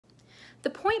The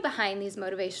point behind these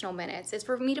motivational minutes is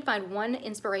for me to find one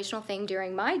inspirational thing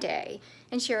during my day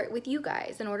and share it with you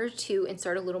guys in order to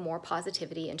insert a little more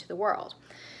positivity into the world.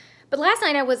 But last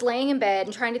night I was laying in bed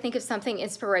and trying to think of something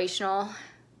inspirational,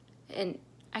 and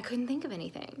I couldn't think of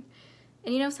anything.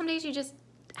 And you know, some days you just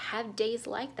have days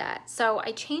like that. So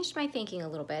I changed my thinking a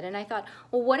little bit and I thought,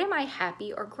 well, what am I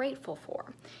happy or grateful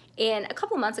for? And a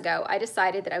couple months ago, I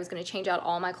decided that I was going to change out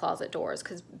all my closet doors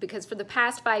because for the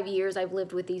past 5 years, I've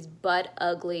lived with these butt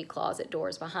ugly closet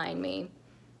doors behind me.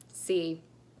 See,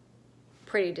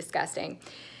 pretty disgusting.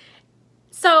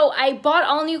 So I bought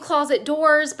all new closet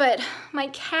doors, but my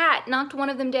cat knocked one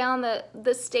of them down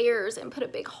the stairs and put a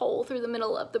big hole through the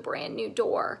middle of the brand new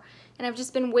door. And I've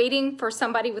just been waiting for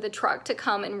somebody with a truck to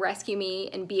come and rescue me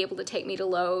and be able to take me to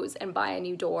Lowe's and buy a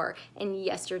new door. And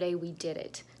yesterday we did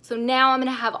it. So now I'm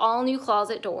gonna have all new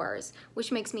closet doors,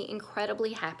 which makes me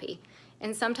incredibly happy.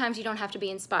 And sometimes you don't have to be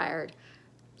inspired.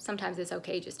 Sometimes it's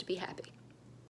okay just to be happy.